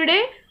ഡേ ടു ഡേ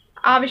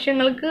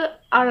ആവശ്യങ്ങൾക്ക്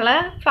ഉള്ള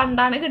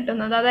ഫണ്ടാണ്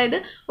കിട്ടുന്നത്. അതായത്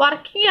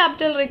വർക്കിംഗ്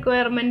ക്യാപിറ്റൽ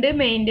റിക്വയർമെൻറ്റ്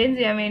മെയിൻറ്റെയിൻ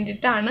ചെയ്യാൻ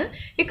വേണ്ടിയിട്ടാണ്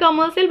ഈ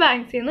കൊമേഴ്സ്യൽ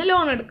ബാങ്ക്സിൽ നിന്ന്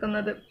ലോൺ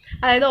എടുക്കുന്നത്.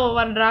 അതായത്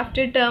over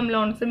draft, term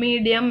loans,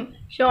 medium,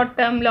 short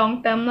term, long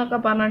term എന്നൊക്കെ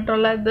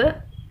പറഞ്ഞിട്ടുള്ളത്.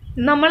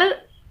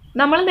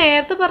 നമ്മൾ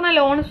നേരത്തെ പറഞ്ഞ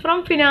ലോൺസ് ഫ്രം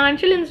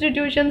ഫിനാൻഷ്യൽ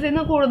ഇൻസ്റ്റിറ്റ്യൂഷൻസിൽ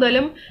നിന്ന്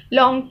കൂടുതലും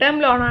ലോങ് ടേം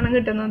ലോണാണ്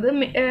കിട്ടുന്നത്.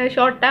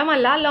 ഷോർട്ട് ടേം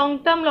അല്ല, ലോങ്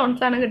ടേം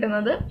ലോൺസ് ആണ്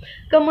കിട്ടുന്നത്.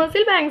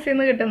 കൊമേഴ്സ്യൽ ബാങ്ക്സിൽ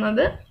നിന്ന്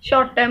കിട്ടുന്നത്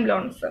ഷോർട്ട് ടേം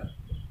ലോൺസ്.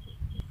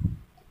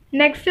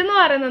 നെക്സ്റ്റ് എന്ന്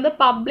പറയുന്നത്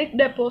പബ്ലിക്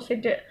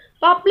ഡെപ്പോസിറ്റ്.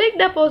 പബ്ലിക്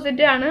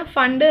ഡെപ്പോസിറ്റ് ആണ്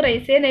ഫണ്ട്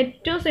റേസ് ചെയ്യാൻ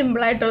ഏറ്റവും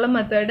സിമ്പിളായിട്ടുള്ള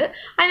മെത്തേഡ്.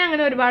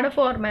 അതിനങ്ങനെ ഒരുപാട്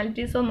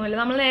ഫോർമാലിറ്റീസ് ഒന്നുമില്ല.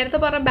 നമ്മൾ നേരത്തെ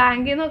പറഞ്ഞ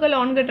ബാങ്കിൽ നിന്നൊക്കെ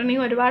ലോൺ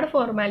കിട്ടണമെങ്കിൽ ഒരുപാട്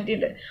ഫോർമാലിറ്റി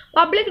ഉണ്ട്.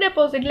 പബ്ലിക്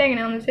ഡെപ്പോസിറ്റിൽ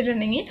എങ്ങനെയാണെന്ന്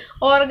വെച്ചിട്ടുണ്ടെങ്കിൽ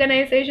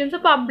ഓർഗനൈസേഷൻസ്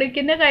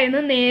പബ്ലിക്കിൻ്റെ കയ്യിൽ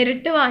നിന്ന്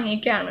നേരിട്ട്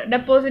വാങ്ങിക്കുകയാണ്,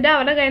 ഡെപ്പോസിറ്റ്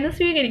അവരുടെ കയ്യിൽ നിന്ന്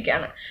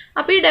സ്വീകരിക്കുകയാണ്.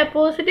 അപ്പോൾ ഈ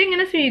ഡെപ്പോസിറ്റ്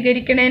ഇങ്ങനെ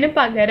സ്വീകരിക്കുന്നതിന്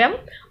പകരം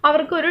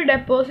അവർക്കൊരു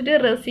ഡെപ്പോസിറ്റ്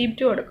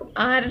റെസിപ്റ്റ് കൊടുക്കും.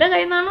 ആരുടെ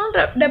കയ്യിൽ നിന്നാണോ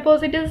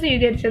ഡെപ്പോസിറ്റ്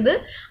സ്വീകരിച്ചത്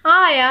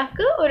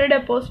അയാൾക്ക് ഒരു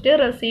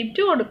ഡെപ്പോസിറ്റ്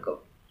റെസിപ്റ്റ് കൊടുക്കും.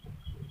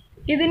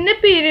 ഇതിൻ്റെ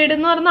പീരീഡ്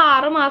എന്ന് പറഞ്ഞാൽ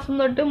 6 മാസം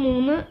തൊട്ട്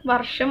 3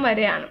 വർഷം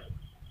വരെയാണ്.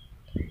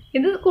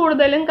 ഇത്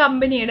കൂടുതലും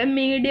കമ്പനിയുടെ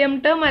മീഡിയം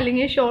ടേം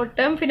അല്ലെങ്കിൽ short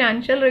term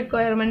financial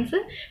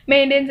requirements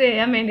maintain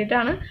ചെയ്യാൻ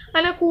വേണ്ടിയിട്ടാണ്.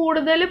 അങ്ങനെ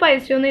കൂടുതൽ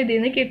പൈസയൊന്നും ഇതിൽ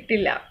നിന്ന്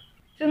കിട്ടില്ല.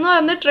 എന്ന്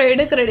പറയുന്നത്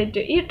ട്രേഡ്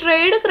ക്രെഡിറ്റ്. ഈ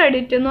ട്രേഡ്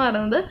ക്രെഡിറ്റ് എന്ന്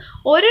പറയുന്നത്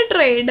ഒരു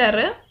ട്രേഡർ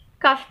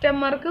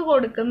കസ്റ്റമർക്ക്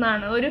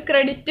കൊടുക്കുന്നതാണ്, ഒരു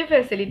ക്രെഡിറ്റ്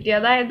ഫെസിലിറ്റി.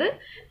 അതായത്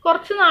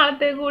കുറച്ച്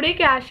നാളത്തേക്ക് കൂടി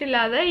ക്യാഷ്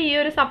ഇല്ലാതെ ഈ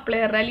ഒരു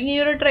സപ്ലയറുടെ അല്ലെങ്കിൽ ഈ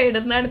ഒരു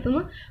ട്രേഡറിൻ്റെ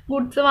അടുത്തുനിന്ന്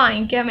ഗുഡ്സ്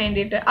വാങ്ങിക്കാൻ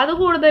വേണ്ടിയിട്ട്. അത്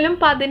കൂടുതലും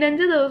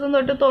 15 ദിവസം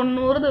തൊട്ട്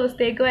 90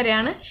 ദിവസത്തേക്ക്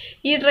വരെയാണ്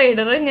ഈ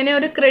ട്രേഡർ ഇങ്ങനെ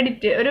ഒരു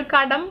ക്രെഡിറ്റ്, ഒരു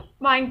കടം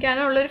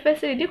വാങ്ങിക്കാനുള്ള ഒരു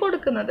ഫെസിലിറ്റി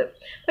കൊടുക്കുന്നത്.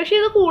 പക്ഷേ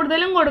ഇത്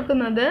കൂടുതലും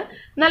കൊടുക്കുന്നത്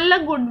നല്ല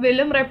ഗുഡ്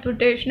വില്ലും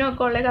റെപ്യൂട്ടേഷനും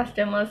ഒക്കെ ഉള്ള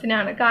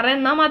കസ്റ്റമേഴ്സിനാണ്. കാരണം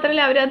എന്നാൽ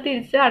മാത്രമല്ല അവർ അത്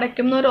തിരിച്ച്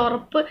അടയ്ക്കുന്ന ഒരു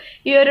ഉറപ്പ്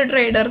ഈ ഒരു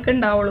ട്രേഡർക്ക്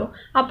ഉണ്ടാവുള്ളൂ.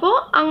 അപ്പോൾ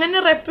അങ്ങനെ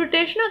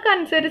റെപ്യൂട്ടേഷനൊക്കെ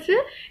അനുസരിച്ച്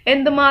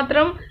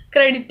എന്തുമാത്രം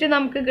ക്രെഡിറ്റ്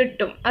നമുക്ക്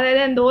കിട്ടും, അതായത്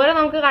എന്തോരം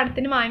നമുക്ക്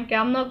കടത്തിന്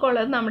വാങ്ങിക്കാം എന്നൊക്കെ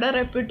ഉള്ളത് നമ്മുടെ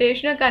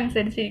റെപ്യൂട്ടേഷനൊക്കെ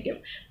അനുസരിച്ചിരിക്കും.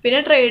 പിന്നെ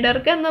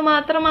ട്രേഡർക്ക്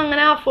എന്തുമാത്രം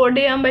അങ്ങനെ അഫോർഡ്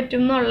ചെയ്യാൻ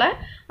പറ്റും എന്നുള്ള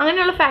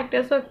അങ്ങനെയുള്ള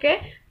ഫാക്ടേഴ്സൊക്കെ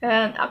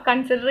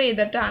കൺസിഡർ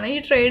ചെയ്തിട്ടാണ് ഈ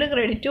ട്രേഡ്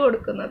ക്രെഡിറ്റ്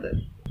കൊടുക്കുന്നത്.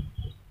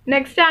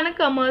 നെക്സ്റ്റ് ആണ്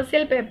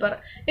കൊമേഴ്സ്യൽ പേപ്പർ.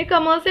 ഈ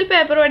കൊമേഴ്സ്യൽ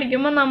പേപ്പർ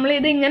പഠിക്കുമ്പോൾ നമ്മൾ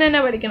ഇത് ഇങ്ങനെ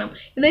തന്നെ പഠിക്കണം.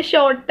 ഇത്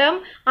ഷോർട്ട് ടേം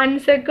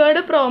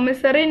അൺസെക്യൂർഡ്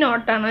പ്രോമിസറി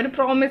നോട്ടാണ്. ഒരു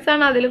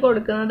പ്രോമിസാണ് അതിൽ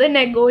കൊടുക്കുന്നത്.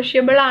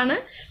 നെഗോഷ്യബിൾ ആണ്,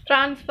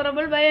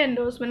 ട്രാൻസ്ഫറബിൾ ബൈ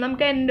എൻഡോഴ്സ്മെൻറ്റ്.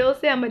 നമുക്ക്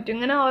എൻഡോസ് ചെയ്യാൻ പറ്റും,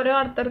 ഇങ്ങനെ ഓരോ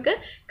ആൾക്കാർക്ക്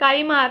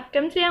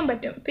കൈമാറ്റം ചെയ്യാൻ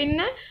പറ്റും.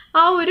 പിന്നെ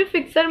ആ ഒരു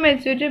ഫിക്സഡ്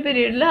മെച്യൂരിറ്റി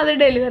പീരീഡിൽ അത്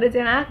ഡെലിവറി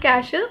ചെയ്യണം, ആ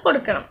ക്യാഷ്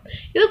കൊടുക്കണം.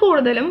 ഇത്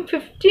കൂടുതലും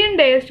 15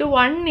 days to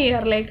 1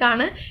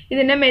 yearലേക്കാണ്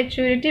ഇതിൻ്റെ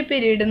മെച്യൂരിറ്റി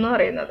പീരീഡ് എന്ന്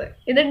പറയുന്നത്.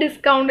 ഇത്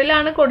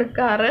ഡിസ്കൗണ്ടിലാണ്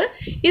കൊടുക്കാറ്.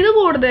 ഇത്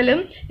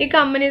കൂടുതലും ഈ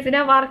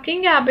കമ്പനീസിൻ്റെ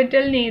വർക്കിംഗ്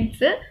ക്യാപിറ്റൽ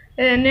നീഡ്സ്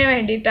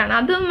വേണ്ടിയിട്ടാണ്,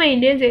 അത്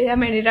മെയിൻറ്റെയിൻ ചെയ്യാൻ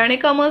വേണ്ടിയിട്ടാണ്. ഈ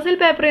കൊമേഴ്സ്യൽ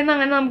പേപ്പറിൽ നിന്ന്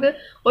അങ്ങനെ നമുക്ക്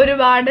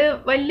ഒരുപാട്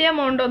വലിയ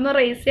എമൗണ്ട് ഒന്നും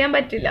റേസ് ചെയ്യാൻ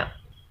പറ്റില്ല.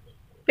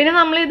 പിന്നെ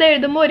നമ്മൾ ഇത്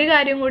എഴുതുമ്പോൾ ഒരു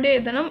കാര്യം കൂടി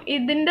എഴുതണം,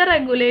 ഇതിൻ്റെ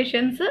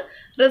റെഗുലേഷൻസ്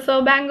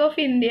റിസർവ് ബാങ്ക് ഓഫ്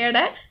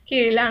ഇന്ത്യയുടെ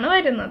കീഴിലാണ്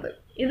വരുന്നത്.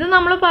 ഇത്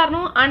നമ്മൾ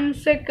പറഞ്ഞു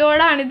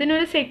അൺസെക്യൂർഡ് ആണ്,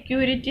 ഇതിനൊരു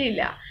സെക്യൂരിറ്റി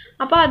ഇല്ല.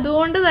 അപ്പോൾ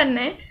അതുകൊണ്ട്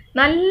തന്നെ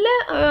നല്ല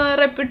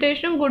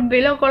റെപ്യൂട്ടേഷനും ഗുഡ്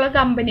വില്ലും ഒക്കെ ഉള്ള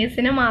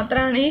കമ്പനീസിന്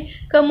മാത്രമാണ് ഈ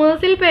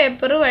കമേഴ്സ്യൽ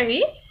പേപ്പർ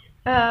വഴി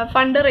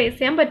ഫണ്ട് റേസ്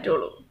ചെയ്യാൻ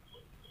പറ്റുള്ളൂ.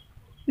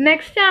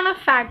 നെക്സ്റ്റ് ആണ്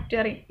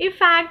ഫാക്ടറിങ്. ഈ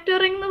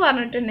ഫാക്ടറിങ് എന്ന്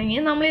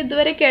പറഞ്ഞിട്ടുണ്ടെങ്കിൽ നമ്മൾ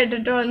ഇതുവരെ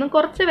കേട്ടിട്ടുള്ളതിന്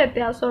കുറച്ച്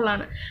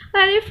വ്യത്യാസമുള്ളതാണ്.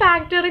 അതായത് ഈ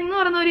ഫാക്ടറിങ് എന്ന്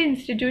പറയുന്ന ഒരു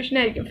ഇൻസ്റ്റിറ്റ്യൂഷൻ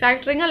ആയിരിക്കും.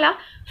 ഫാക്ടറിങ് അല്ല,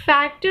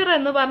 ഫാക്ടർ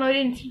എന്ന് പറഞ്ഞ ഒരു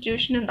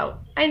ഇൻസ്റ്റിറ്റ്യൂഷൻ ഉണ്ടാവും.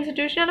 ആ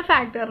ഇൻസ്റ്റിറ്റ്യൂഷനാണ്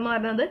ഫാക്ടർ എന്ന്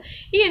പറയുന്നത്.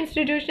 ഈ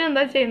ഇൻസ്റ്റിറ്റ്യൂഷൻ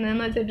എന്താ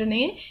ചെയ്യുന്നതെന്ന്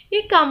വെച്ചിട്ടുണ്ടെങ്കിൽ ഈ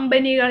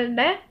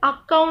കമ്പനികളുടെ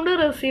അക്കൗണ്ട്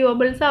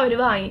റിസീവബിൾസ് അവർ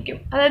വാങ്ങിക്കും.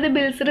 അതായത്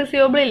ബിൽസ്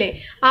റിസീവബിൾ ഇല്ലേ,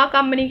 ആ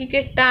കമ്പനിക്ക്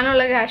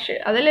കിട്ടാനുള്ള ക്യാഷ്,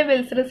 അതല്ലേ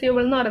ബിൽസ്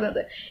റിസീവബിൾ എന്ന്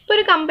പറയുന്നത്. ഇപ്പോൾ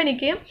ഒരു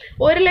കമ്പനിക്ക്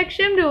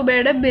 1,00,000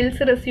 രൂപയുടെ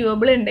ബിൽസ്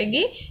റിസീവബിൾ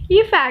ഉണ്ടെങ്കിൽ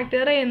ഈ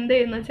ഫാക്ടർ എന്ത്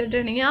ചെയ്യുന്നു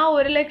വെച്ചിട്ടുണ്ടെങ്കിൽ ആ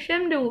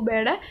 1,00,000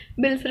 രൂപയുടെ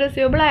ബിൽസ്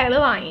റിസീവബിൾ അയാൾ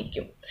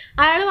വാങ്ങിക്കും.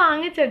 അയാൾ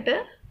വാങ്ങിച്ചിട്ട്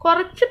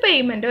കുറച്ച്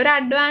പേയ്മെൻറ്റ്, ഒരു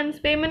അഡ്വാൻസ്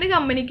പേയ്മെൻറ്റ്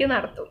കമ്പനിക്ക്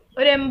നടത്തും.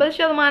 ഒരു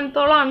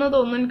 80% ആണെന്ന്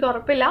തോന്നുന്നു, എനിക്ക്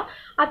ഉറപ്പില്ല.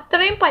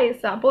 അത്രയും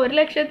പൈസ, അപ്പോൾ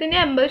 1,00,000-ൻ്റെ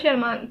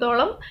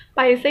 80%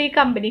 പൈസ ഈ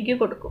കമ്പനിക്ക്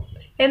കൊടുക്കും.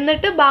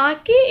 എന്നിട്ട്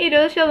ബാക്കി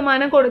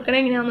 20% കൊടുക്കണം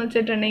എങ്ങനെയാണെന്ന്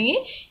വെച്ചിട്ടുണ്ടെങ്കിൽ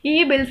ഈ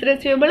ബിൽസ്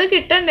റിസീവബിൾ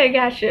കിട്ടണ്ടേ,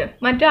 ക്യാഷ്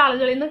മറ്റു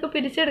ആളുകളിൽ നിന്നൊക്കെ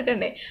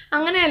പിരിച്ചെടുക്കണ്ടേ,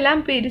 അങ്ങനെയെല്ലാം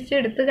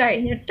പിരിച്ചെടുത്ത്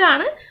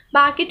കഴിഞ്ഞിട്ടാണ്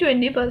ബാക്കി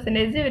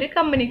 20% ഇവർ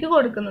കമ്പനിക്ക്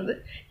കൊടുക്കുന്നത്.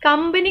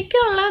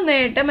 കമ്പനിക്കുള്ള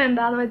നേട്ടം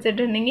എന്താണെന്ന്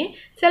വെച്ചിട്ടുണ്ടെങ്കിൽ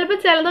ചിലപ്പോൾ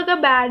ചിലതൊക്കെ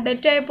ബാഡ്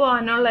ഡെറ്റ് ആയി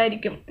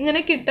പോകാനുള്ളതായിരിക്കും.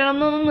 ഇങ്ങനെ കിട്ടണം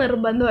എന്നൊന്നും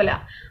നിർബന്ധമല്ല.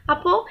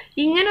 അപ്പോൾ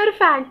ഇങ്ങനെ ഒരു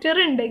ഫാക്ടർ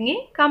ഉണ്ടെങ്കിൽ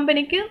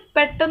കമ്പനിക്ക്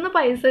പെട്ടെന്ന്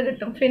പൈസ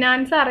കിട്ടും,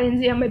 ഫിനാൻസ്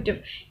അറേഞ്ച് ചെയ്യാൻ പറ്റും.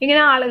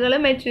 ഇങ്ങനെ ആളുകൾ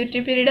മെച്യൂരിറ്റി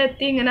പീരീഡ്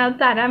എത്തി ഇങ്ങനെ അത്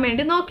തരാൻ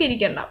വേണ്ടി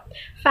നോക്കിയിരിക്കണ്ട.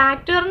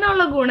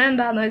 ഫാക്ടറിനുള്ള ഗുണം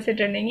എന്താണെന്ന്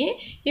വെച്ചിട്ടുണ്ടെങ്കിൽ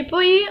ഇപ്പോൾ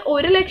ഈ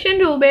 1,00,000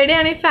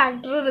 രൂപയുടെയാണ് ഈ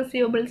ഫാക്ടറി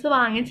റിസീവബിൾസ്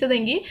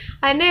വാങ്ങിച്ചതെങ്കിൽ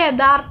അതിൻ്റെ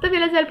യഥാർത്ഥ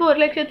വില ചിലപ്പോൾ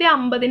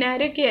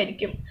 1,50,000 ഒക്കെ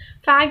ആയിരിക്കും.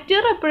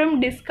 ഫാക്ടർ എപ്പോഴും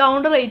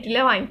ഡിസ്കൗണ്ട്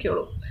റേറ്റിലേ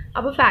വാങ്ങിക്കുള്ളൂ.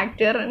 അപ്പോൾ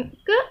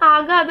ഫാക്ടറിക്ക്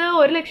ആകെ അത്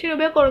 1,00,000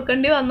 രൂപ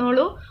കൊടുക്കേണ്ടി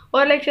വന്നോളൂ.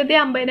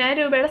 1,50,000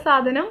 രൂപയുടെ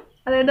സാധനം,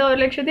 അതായത്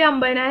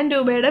 1,50,000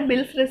 രൂപയുടെ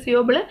ബിൽസ്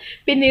റിസീവബിൾ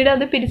പിന്നീട്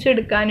അത്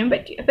പിരിച്ചെടുക്കാനും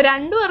പറ്റി. അപ്പോൾ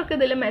രണ്ടു പേർക്ക്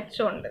ഇതിൽ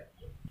മെച്ചമുണ്ട്.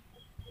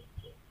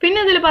 പിന്നെ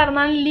ഇതിൽ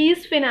പറഞ്ഞാൽ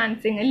ലീസ്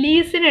ഫിനാൻസിങ്,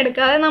 ലീസിന്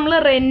എടുക്കുക, അതായത് നമ്മൾ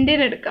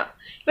റെൻറ്റിന് എടുക്കുക.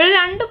 ഇവിടെ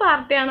രണ്ട്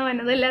പാർട്ടിയാണ്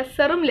വരുന്നത്,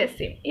 ലെസ്സറും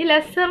ലെസ്സിയും. ഈ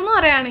ലെസ്സർ എന്ന്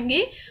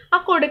പറയുകയാണെങ്കിൽ ആ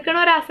കൊടുക്കണ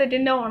ഒരു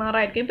അസറ്റിൻ്റെ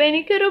ഓണറായിരിക്കും. ഇപ്പോൾ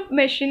എനിക്കൊരു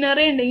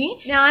മെഷീനറി ഉണ്ടെങ്കിൽ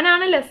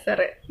ഞാനാണ്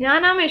ലെസ്സർ,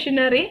 ഞാൻ ആ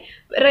മെഷീനറി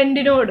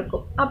റെൻറ്റിന്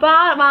കൊടുക്കും. അപ്പോൾ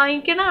ആ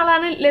വാങ്ങിക്കുന്ന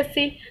ആളാണ്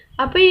ലെസ്സി.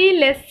 അപ്പോൾ ഈ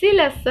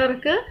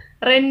ലെസ്സർക്ക്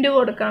റെൻറ്റ്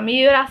കൊടുക്കണം ഈ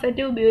ഒരു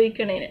അസറ്റ്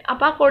ഉപയോഗിക്കണതിന്.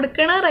 അപ്പോൾ ആ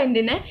കൊടുക്കണ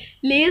റെൻറ്റിനെ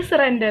ലീസ്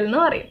റെൻ്റൽ എന്ന്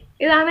പറയും.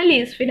 ഇതാണ്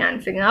ലീസ്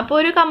ഫിനാൻസിങ്. അപ്പോൾ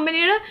ഒരു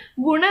കമ്പനിയുടെ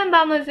ഗുണം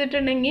എന്താണെന്ന്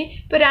വെച്ചിട്ടുണ്ടെങ്കിൽ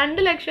ഇപ്പോൾ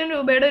 2,00,000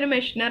 രൂപയുടെ ഒരു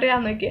മെഷീനറി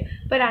ആണെന്ന് നോക്കിയാൽ,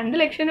 ഇപ്പോൾ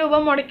 2,00,000 രൂപ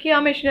മുടക്കി ആ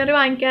മെഷീനറി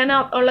വാങ്ങിക്കാൻ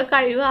ഉള്ള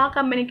കഴിവ് ആ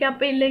കമ്പനിക്ക്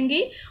അപ്പോൾ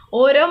ഇല്ലെങ്കിൽ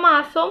ഓരോ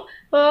മാസവും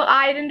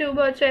 1,000 രൂപ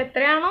വെച്ച്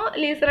എത്രയാണോ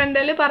ലീസ്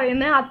റെൻ്റൽ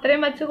പറയുന്നത്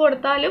അത്രയും വെച്ച്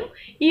കൊടുത്താലും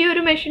ഈ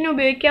ഒരു മെഷീൻ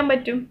ഉപയോഗിക്കാൻ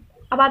പറ്റും.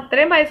 അപ്പോൾ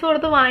അത്രയും പൈസ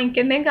കൊടുത്ത്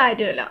വാങ്ങിക്കേണ്ടേയും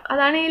കാര്യമില്ല.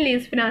 അതാണ് ഈ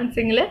ലീസ്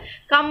ഫിനാൻസിങ്ങിൽ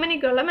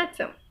കമ്പനിക്കുള്ള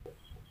മെച്ചം.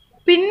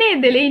 പിന്നെ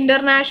ഇതിൽ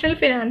ഇൻ്റർനാഷണൽ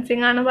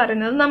ഫിനാൻസിങ് ആണ്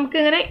പറയുന്നത്.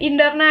 നമുക്കിങ്ങനെ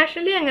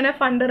ഇൻ്റർനാഷണലി എങ്ങനെ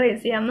ഫണ്ട് റേസ്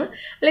ചെയ്യാമെന്ന്,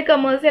 അല്ലെങ്കിൽ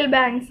കമേഴ്സ്യൽ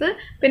ബാങ്ക്സ്,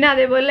 പിന്നെ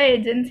അതേപോലെ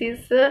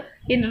ഏജൻസീസ്,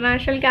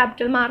 ഇൻ്റർനാഷണൽ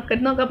ക്യാപിറ്റൽ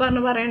മാർക്കറ്റ് എന്നൊക്കെ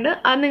പറയുന്നുണ്ട്.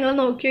 അത് നിങ്ങൾ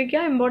നോക്കി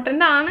വയ്ക്കുക,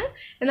 ഇമ്പോർട്ടൻ്റ് ആണ്.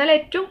 എന്നാൽ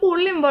ഏറ്റവും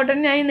കൂടുതൽ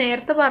ഇമ്പോർട്ടൻ്റ് ഞാൻ ഈ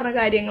നേരത്തെ പറഞ്ഞ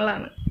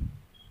കാര്യങ്ങളാണ്.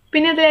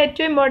 പിന്നെ ഇതിൽ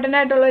ഏറ്റവും ഇമ്പോർട്ടൻ്റ്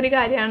ആയിട്ടുള്ള ഒരു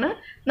കാര്യമാണ്,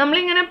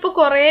 നമ്മളിങ്ങനെ ഇപ്പോൾ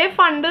കുറേ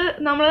ഫണ്ട്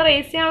നമ്മൾ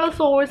റേസ് ചെയ്യാനുള്ള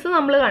സോഴ്സ്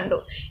നമ്മൾ കണ്ടു.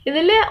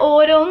 ഇതിൽ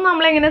ഓരോന്നും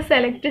നമ്മളെങ്ങനെ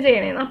സെലക്ട്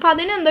ചെയ്യണമെന്ന്. അപ്പോൾ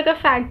അതിന് എന്തൊക്കെ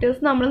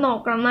ഫാക്ടേഴ്സ് നമ്മൾ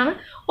നോക്കണം എന്നാണ്.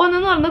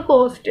 ഒന്നെന്ന് പറയുന്നത്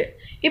കോസ്റ്റ്.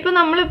 ഇപ്പോൾ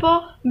നമ്മളിപ്പോൾ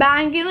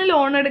ബാങ്കിൽ നിന്ന്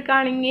ലോൺ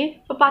എടുക്കുകയാണെങ്കിൽ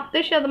ഇപ്പോൾ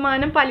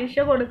 10% പലിശ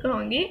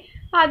കൊടുക്കണമെങ്കിൽ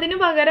അതിന്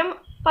പകരം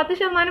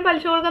 10%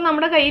 പലിശ കൊടുക്കാൻ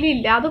നമ്മുടെ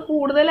കയ്യിലില്ല. അത്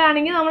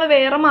കൂടുതലാണെങ്കിൽ നമ്മൾ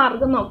വേറെ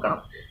മാർഗം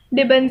നോക്കണം.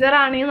 ഡിബഞ്ചർ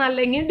ആണെങ്കിൽ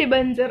അല്ലെങ്കിൽ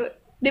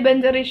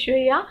ഡിബഞ്ചർ ഇഷ്യൂ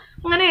ചെയ്യുക.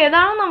 അങ്ങനെ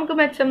ഏതാണോ നമുക്ക്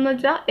മെച്ചം എന്ന്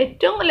വെച്ചാൽ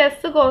ഏറ്റവും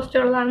ലെസ് കോസ്റ്റ്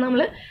ഉള്ളതാണ്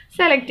നമ്മൾ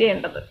സെലക്ട്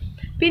ചെയ്യേണ്ടത്.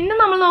 പിന്നെ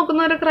നമ്മൾ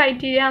നോക്കുന്ന ഒരു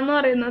ക്രൈറ്റീരിയ എന്ന്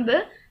പറയുന്നത്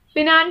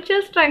financial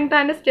strength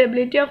and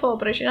stability of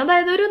operation.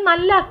 അതായത് ഒരു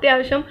നല്ല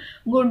അത്യാവശ്യം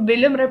ഗുഡ്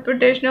വില്ലും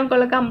റെപ്യൂട്ടേഷനും ഒക്കെ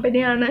ഉള്ള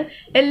കമ്പനിയാണ്,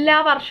 എല്ലാ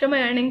വർഷവും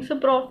ഏർണിങ്സ്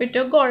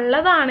പ്രോഫിറ്റും ഒക്കെ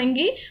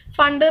ഉള്ളതാണെങ്കിൽ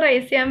ഫണ്ട്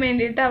റേസ് ചെയ്യാൻ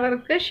വേണ്ടിയിട്ട്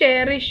അവർക്ക്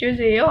ഷെയർ ഇഷ്യൂ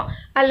ചെയ്യുകയോ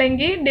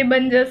അല്ലെങ്കിൽ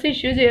ഡിബഞ്ചേഴ്സ്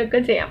ഇഷ്യൂ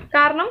ചെയ്യുകയൊക്കെ ചെയ്യാം.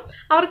 കാരണം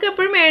അവർക്ക്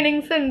എപ്പോഴും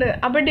ഏർണിങ്സ് ഉണ്ട്.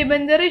 അപ്പോൾ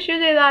ഡിബഞ്ചർ ഇഷ്യൂ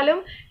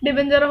ചെയ്താലും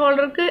ഡിബഞ്ചർ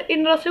ഹോൾഡർക്ക്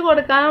ഇൻട്രസ്റ്റ്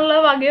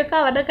കൊടുക്കാനുള്ള വകയൊക്കെ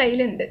അവരുടെ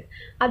കയ്യിലുണ്ട്.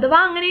 അഥവാ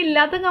അങ്ങനെ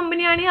ഇല്ലാത്ത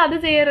കമ്പനിയാണെങ്കിൽ അത്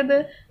ചെയ്യരുത്,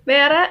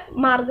 വേറെ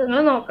മാർഗങ്ങൾ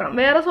നോക്കണം,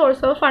 വേറെ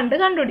സോഴ്സ് ഓഫ് ഫണ്ട്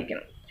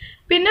കണ്ടുപിടിക്കണം.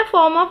 പിന്നെ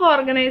form of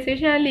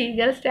organisation and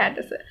legal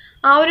status.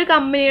 ആ ഒരു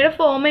കമ്പനിയുടെ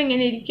ഫോം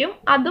എങ്ങനെ ഇരിക്കും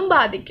അതും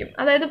ബാധിക്കും.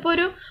 അതായത് ഇപ്പോൾ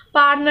ഒരു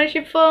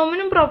പാർട്ട്ണർഷിപ്പ്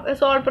ഫേമിനും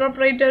സോൾ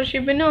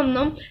പ്രൊപ്പറേറ്റർഷിപ്പിനും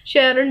ഒന്നും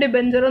ഷെയറും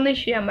ഡിബഞ്ചറും ഒന്നും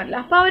ഇഷ്യൂ ചെയ്യാൻ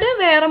പറ്റില്ല. അപ്പോൾ അവർ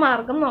വേറെ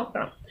മാർഗം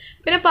നോക്കണം.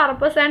 പിന്നെ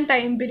പർപ്പസ് ആൻഡ്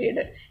ടൈം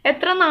പീരീഡ്,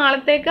 എത്ര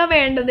നാളത്തേക്കാണ്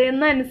വേണ്ടത്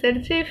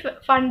എന്നനുസരിച്ച് ഈ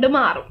ഫണ്ട്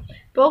മാറും.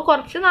 ഇപ്പോൾ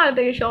കുറച്ച്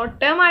നാളത്തേക്ക് ഷോർട്ട്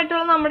ടേം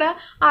ആയിട്ടുള്ള നമ്മുടെ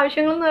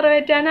ആവശ്യങ്ങൾ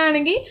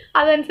നിറവേറ്റാനാണെങ്കിൽ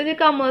അതനുസരിച്ച്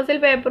കമേഴ്സ്യൽ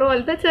പേപ്പർ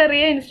പോലത്തെ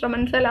ചെറിയ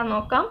ഇൻസ്ട്രുമെൻറ്റ്സ് എല്ലാം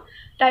നോക്കാം.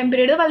 ടൈം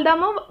പീരീഡ്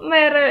വലുതാകുമ്പോൾ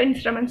വേറെ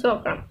ഇൻസ്ട്രുമെൻറ്റ്സ്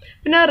നോക്കണം.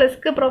 പിന്നെ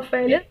റിസ്ക്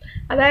പ്രൊഫൈൽ,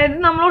 അതായത്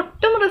നമ്മൾ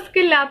ഒട്ടും റിസ്ക്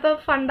ഇല്ലാത്ത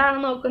ഫണ്ടാണ്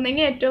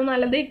നോക്കുന്നതെങ്കിൽ ഏറ്റവും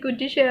നല്ലത്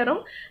ഇക്വിറ്റി ഷെയറും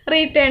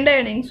റീറ്റേൺഡ്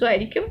ഏർണിങ്സും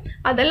ആയിരിക്കും.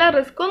 അതല്ല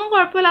റിസ്ക് ഒന്നും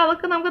കുഴപ്പമില്ല,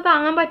 അതൊക്കെ നമുക്ക്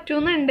താങ്ങാൻ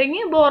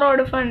പറ്റുമെന്നുണ്ടെങ്കിൽ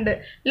ബോറോഡ് ഫണ്ട്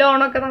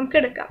ലോണൊക്കെ നമുക്ക്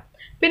എടുക്കാം.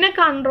 പിന്നെ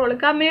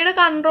കമ്പനിയുടെ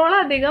കൺട്രോൾ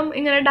അധികം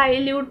ഇങ്ങനെ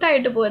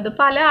ഡൈല്യൂട്ടായിട്ട് പോയത്,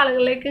 പല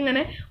ആളുകളിലേക്ക്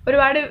ഇങ്ങനെ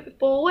ഒരുപാട്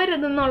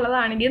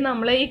പോകരുതെന്നുള്ളതാണെങ്കിൽ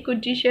നമ്മൾ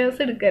ഇക്വിറ്റി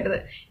ഷെയർസ് എടുക്കരുത്.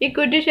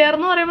 ഇക്വിറ്റി ഷെയർ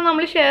എന്ന് പറയുമ്പോൾ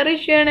നമ്മൾ ഷെയർ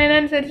ഇഷ്യൂ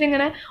ചെയ്യണതിനനുസരിച്ച്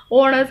ഇങ്ങനെ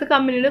ഓണേഴ്സ്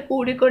കമ്പനിയുടെ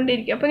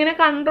കൂടിക്കൊണ്ടിരിക്കും. അപ്പോൾ ഇങ്ങനെ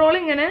കൺട്രോൾ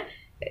ഇങ്ങനെ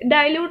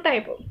ഡൈല്യൂട്ടായി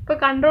പോകും. ഇപ്പോൾ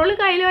കൺട്രോൾ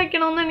കയ്യിൽ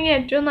വയ്ക്കണമെന്നുണ്ടെങ്കിൽ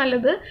ഏറ്റവും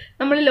നല്ലത്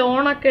നമ്മൾ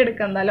ലോണൊക്കെ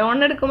എടുക്കുന്നതാണ്. ലോൺ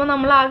എടുക്കുമ്പോൾ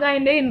നമ്മൾ ആകെ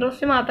അതിൻ്റെ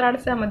ഇൻട്രസ്റ്റ് മാത്രം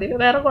അടച്ചാൽ മതി,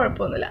 വേറെ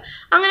കുഴപ്പമൊന്നുമില്ല.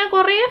 അങ്ങനെ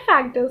കുറേ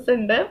ഫാക്ടേഴ്സ്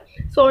ഉണ്ട്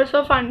സോഴ്സ്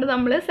ഓഫ് ഫണ്ട്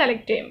നമ്മൾ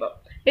സെലക്ട് ചെയ്യുമ്പോൾ.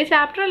 ഈ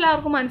ചാപ്റ്റർ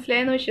എല്ലാവർക്കും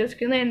മനസ്സിലായെന്ന്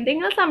വിശ്വസിക്കുന്നു.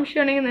 എന്തെങ്കിലും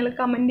സംശയം ഉണ്ടെങ്കിൽ നിങ്ങൾ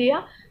കമൻറ്റ്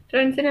ചെയ്യുക,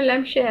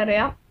 ഫ്രണ്ട്സിനെല്ലാം ഷെയർ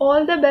ചെയ്യുക.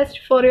 All the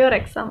best for your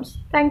exams.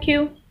 Thank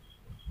you.